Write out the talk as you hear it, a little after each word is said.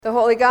The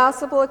Holy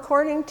Gospel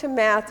according to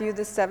Matthew,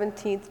 the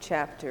 17th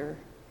chapter.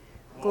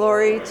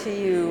 Glory to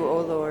you, O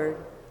Lord.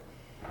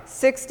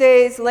 6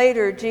 days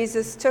later,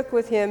 Jesus took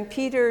with him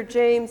Peter,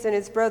 James, and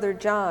his brother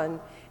John,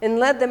 and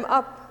led them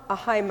up a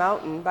high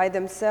mountain by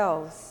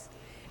themselves.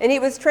 And he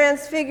was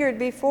transfigured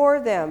before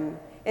them,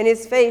 and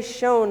his face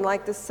shone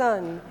like the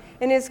sun,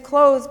 and his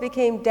clothes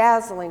became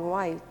dazzling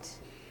white.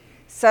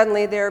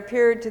 Suddenly there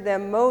appeared to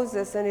them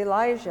Moses and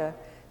Elijah,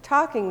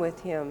 talking with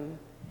him.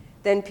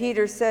 Then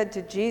Peter said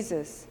to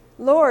Jesus,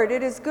 "Lord,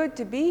 it is good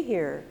to be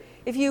here.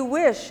 If you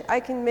wish, I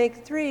can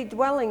make 3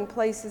 dwelling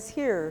places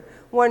here,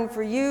 one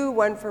for you,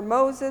 one for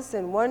Moses,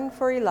 and one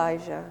for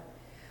Elijah."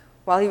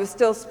 While he was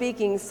still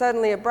speaking,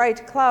 suddenly a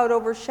bright cloud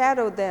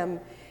overshadowed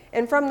them,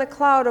 and from the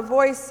cloud a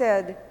voice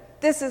said,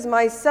 "This is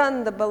my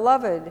Son, the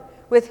Beloved.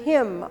 With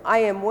him I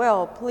am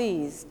well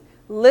pleased.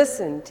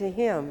 Listen to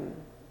him."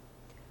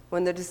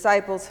 When the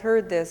disciples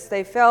heard this,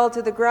 they fell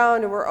to the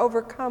ground and were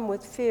overcome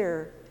with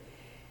fear.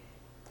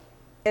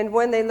 And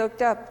when they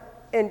looked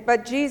up,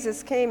 but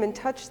Jesus came and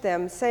touched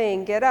them,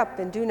 saying, "Get up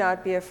and do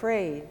not be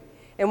afraid."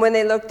 And when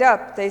they looked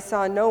up, they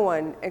saw no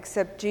one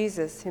except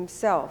Jesus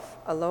himself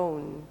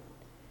alone.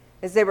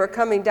 As they were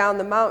coming down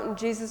the mountain,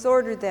 Jesus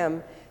ordered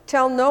them,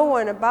 "Tell no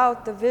one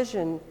about the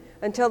vision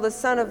until the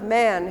Son of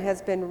Man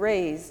has been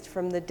raised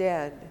from the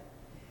dead."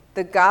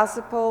 The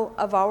gospel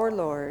of our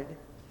Lord.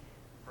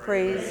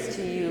 Praise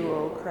to you,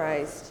 O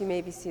Christ. You may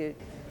be seated.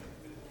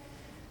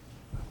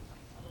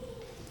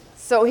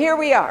 So here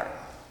we are.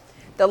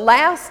 The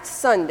last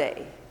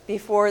Sunday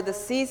before the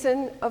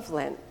season of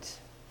Lent.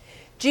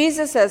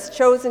 Jesus has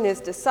chosen his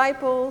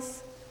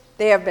disciples.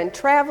 They have been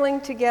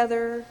traveling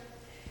together.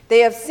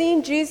 They have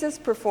seen Jesus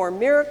perform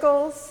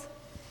miracles,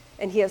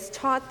 and he has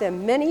taught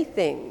them many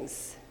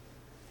things.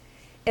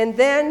 And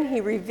then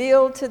he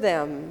revealed to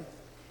them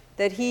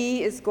that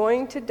he is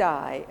going to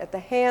die at the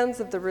hands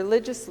of the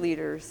religious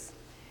leaders,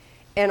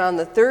 and on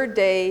the 3rd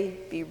day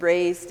be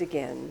raised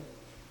again.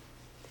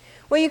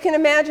 Well, you can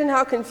imagine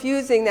how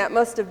confusing that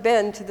must have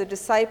been to the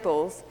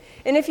disciples.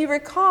 And if you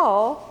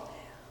recall,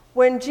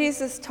 when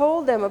Jesus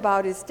told them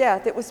about his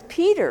death, it was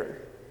Peter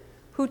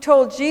who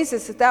told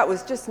Jesus that that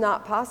was just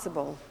not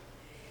possible.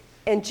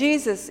 And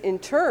Jesus, in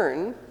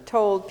turn,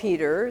 told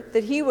Peter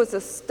that he was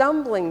a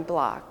stumbling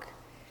block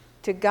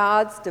to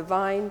God's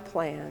divine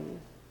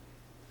plan.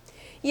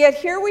 Yet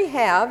here we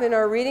have, in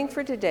our reading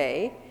for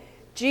today,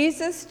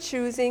 Jesus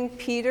choosing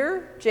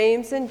Peter,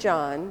 James, and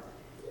John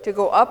to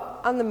go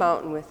up on the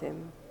mountain with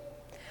him.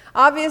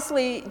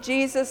 Obviously,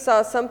 Jesus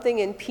saw something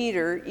in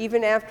Peter,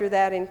 even after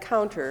that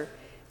encounter,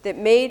 that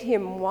made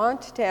him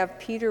want to have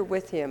Peter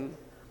with him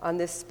on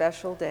this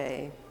special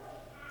day.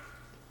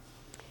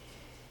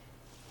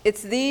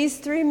 It's these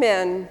 3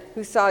 men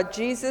who saw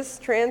Jesus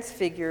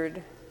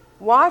transfigured,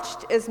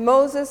 watched as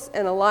Moses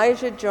and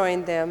Elijah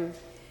joined them,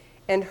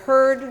 and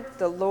heard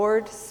the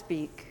Lord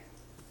speak.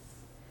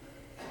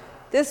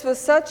 This was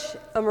such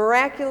a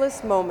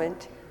miraculous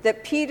moment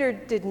that Peter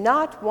did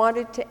not want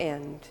it to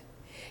end.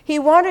 He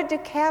wanted to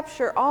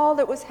capture all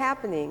that was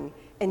happening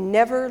and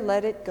never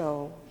let it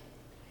go.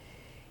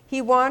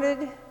 He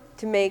wanted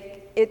to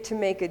make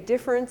a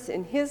difference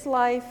in his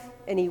life,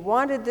 and he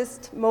wanted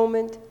this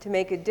moment to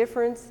make a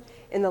difference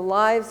in the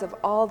lives of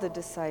all the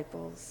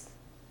disciples.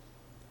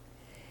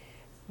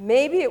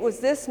 Maybe it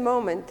was this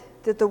moment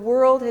that the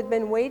world had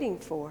been waiting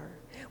for,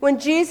 when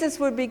Jesus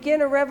would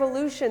begin a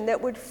revolution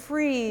that would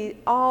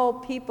free all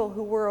people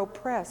who were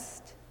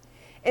oppressed.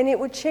 And it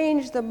would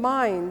change the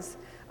minds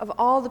of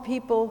all the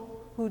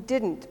people who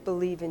didn't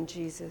believe in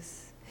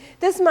Jesus.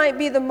 This might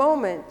be the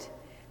moment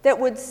that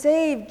would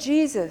save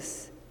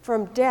Jesus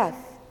from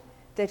death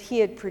that he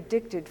had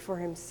predicted for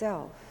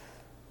himself.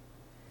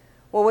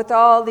 Well, with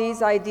all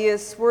these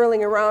ideas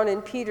swirling around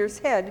in Peter's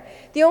head,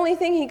 the only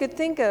thing he could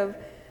think of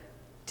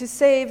to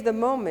save the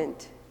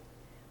moment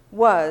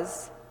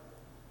was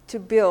to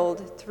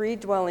build 3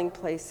 dwelling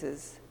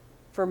places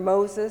for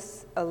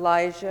Moses,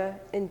 Elijah,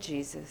 and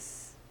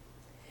Jesus.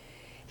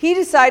 He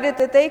decided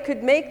that they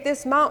could make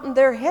this mountain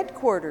their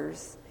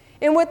headquarters.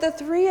 And with the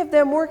 3 of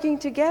them working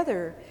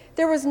together,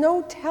 there was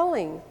no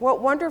telling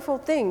what wonderful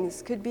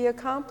things could be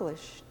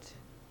accomplished.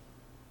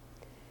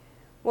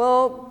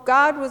 Well,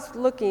 God was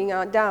looking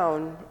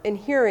down and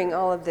hearing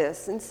all of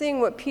this and seeing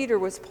what Peter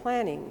was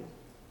planning.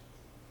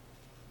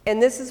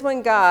 And this is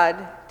when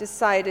God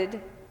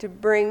decided to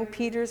bring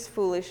Peter's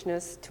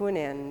foolishness to an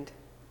end.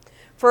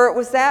 For it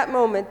was that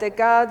moment that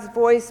God's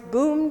voice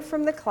boomed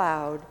from the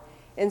cloud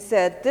and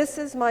said, "This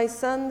is my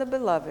Son, the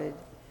Beloved.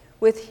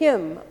 With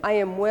him I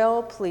am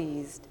well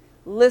pleased.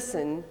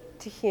 Listen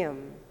to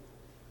him."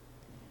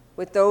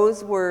 With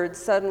those words,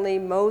 suddenly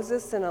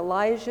Moses and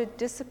Elijah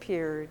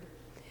disappeared,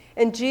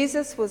 and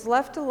Jesus was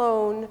left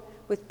alone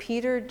with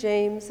Peter,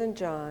 James, and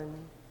John.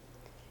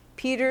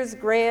 Peter's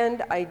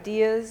grand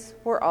ideas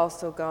were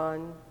also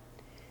gone.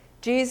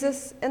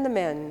 Jesus and the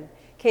men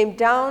came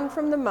down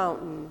from the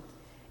mountain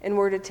and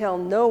were to tell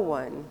no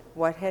one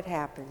what had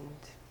happened.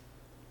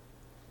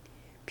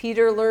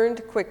 Peter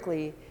learned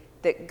quickly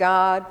that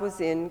God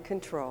was in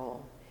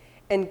control,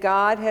 and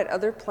God had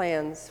other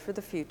plans for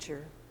the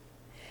future.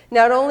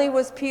 Not only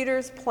was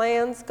Peter's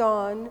plans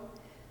gone,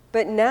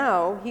 but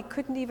now he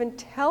couldn't even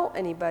tell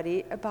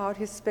anybody about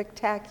his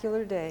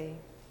spectacular day.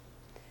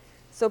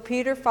 So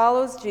Peter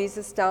follows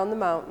Jesus down the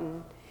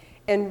mountain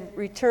and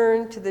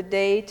returned to the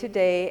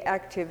day-to-day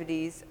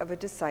activities of a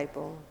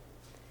disciple.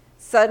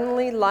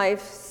 Suddenly,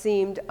 life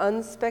seemed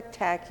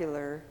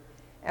unspectacular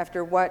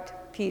after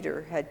what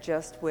Peter had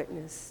just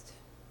witnessed.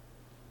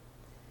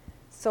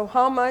 So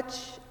how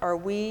much are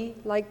we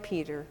like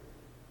Peter?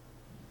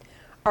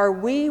 Are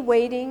we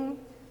waiting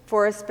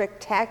for a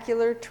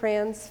spectacular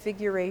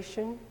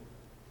transfiguration?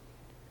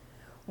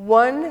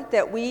 One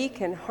that we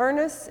can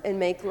harness and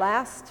make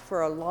last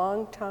for a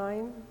long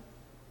time?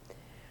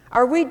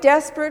 Are we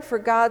desperate for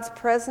God's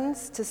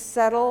presence to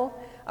settle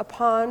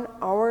upon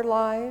our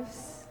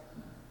lives,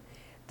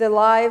 the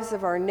lives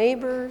of our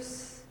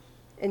neighbors,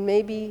 and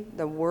maybe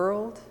the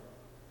world?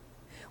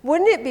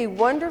 Wouldn't it be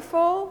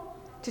wonderful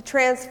to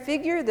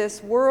transfigure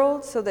this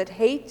world so that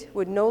hate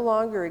would no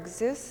longer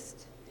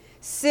exist,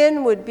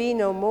 sin would be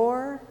no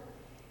more,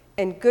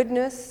 and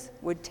goodness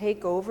would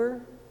take over?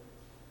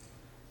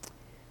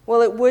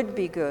 Well, it would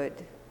be good,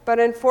 but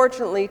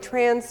unfortunately,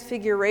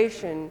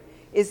 transfiguration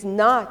is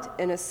not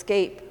an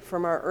escape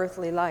from our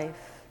earthly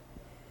life.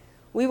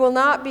 We will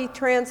not be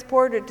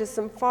transported to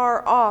some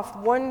far-off,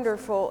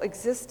 wonderful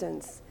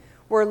existence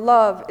where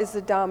love is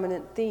the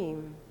dominant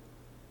theme.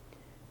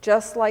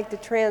 Just like the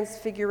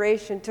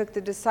transfiguration took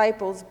the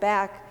disciples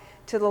back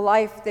to the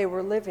life they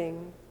were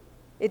living,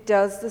 it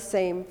does the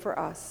same for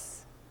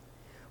us.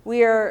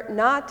 We are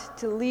not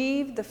to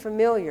leave the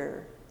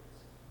familiar.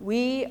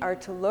 We are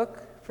to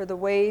look for the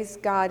ways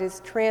God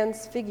is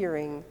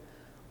transfiguring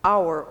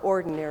our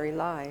ordinary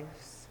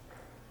lives.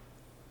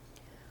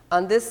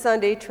 On this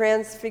Sunday,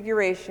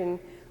 Transfiguration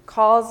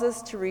calls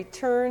us to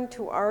return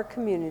to our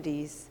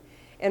communities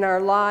and our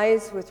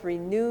lives with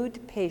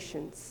renewed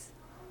patience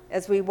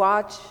as we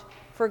watch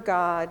for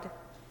God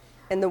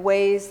and the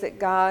ways that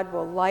God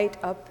will light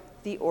up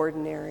the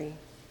ordinary.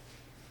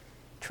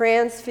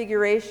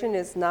 Transfiguration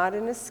is not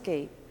an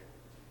escape.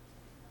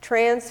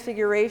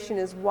 Transfiguration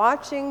is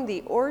watching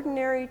the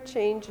ordinary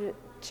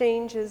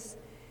changes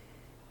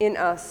in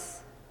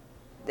us,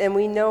 and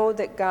we know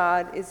that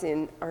God is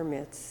in our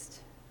midst.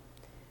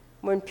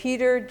 When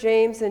Peter,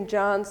 James, and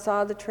John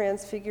saw the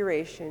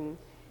transfiguration,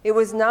 it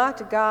was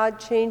not God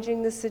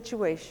changing the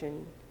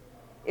situation.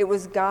 It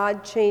was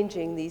God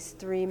changing these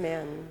three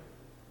men.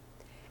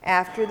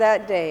 After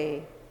that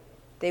day,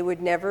 they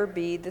would never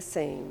be the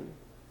same.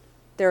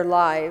 Their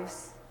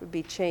lives would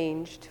be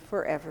changed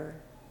forever.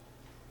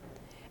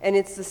 And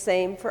it's the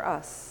same for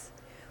us.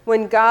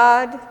 When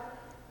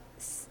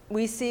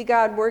we see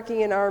God working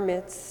in our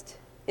midst,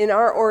 in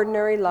our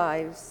ordinary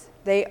lives,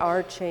 they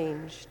are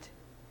changed.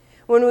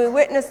 When we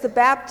witness the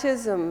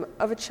baptism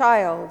of a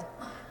child,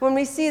 when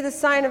we see the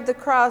sign of the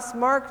cross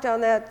marked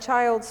on that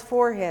child's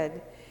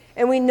forehead,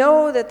 and we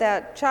know that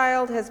that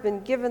child has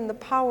been given the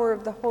power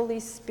of the Holy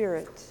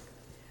Spirit,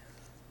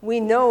 we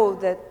know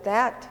that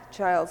that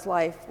child's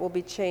life will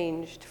be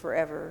changed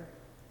forever.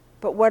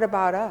 But what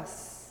about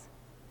us?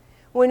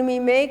 When we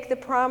make the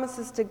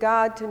promises to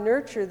God to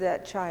nurture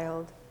that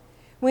child,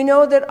 we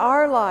know that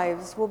our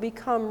lives will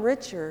become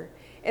richer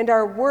and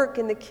our work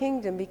in the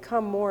kingdom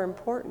become more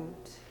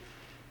important.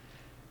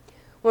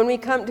 When we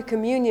come to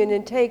communion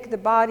and take the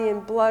body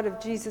and blood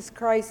of Jesus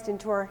Christ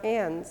into our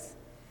hands,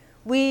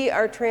 we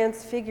are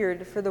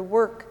transfigured for the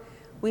work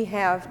we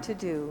have to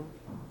do.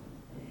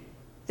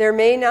 There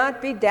may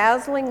not be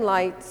dazzling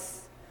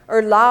lights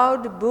or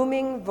loud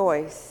booming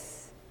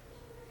voice,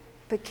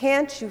 but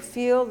can't you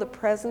feel the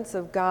presence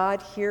of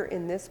God here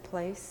in this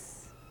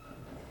place?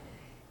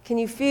 Can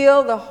you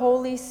feel the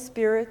Holy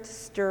Spirit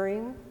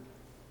stirring?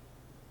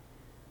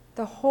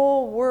 The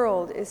whole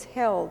world is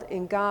held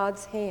in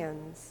God's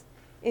hands,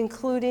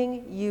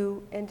 including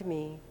you and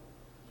me.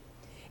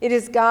 It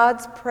is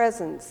God's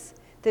presence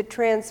that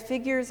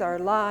transfigures our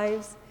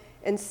lives,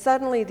 and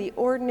suddenly the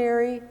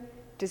ordinary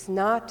does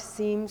not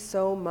seem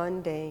so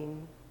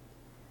mundane.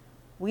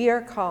 We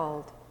are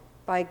called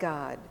by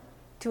God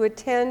to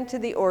attend to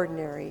the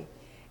ordinary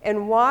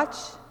and watch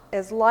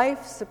as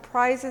life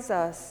surprises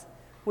us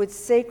with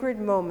sacred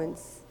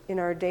moments in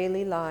our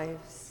daily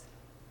lives.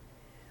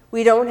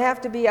 We don't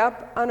have to be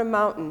up on a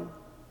mountain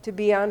to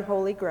be on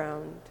holy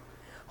ground.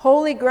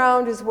 Holy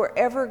ground is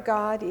wherever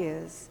God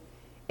is,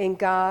 and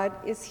God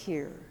is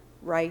here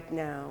right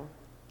now.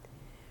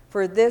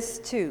 For this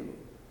too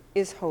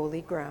is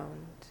holy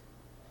ground.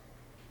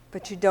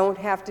 But you don't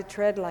have to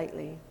tread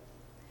lightly.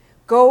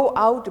 Go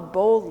out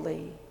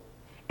boldly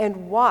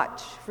and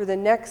watch for the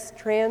next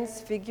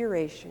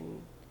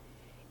transfiguration.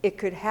 It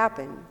could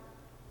happen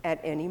at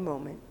any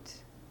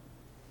moment.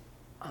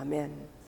 Amen.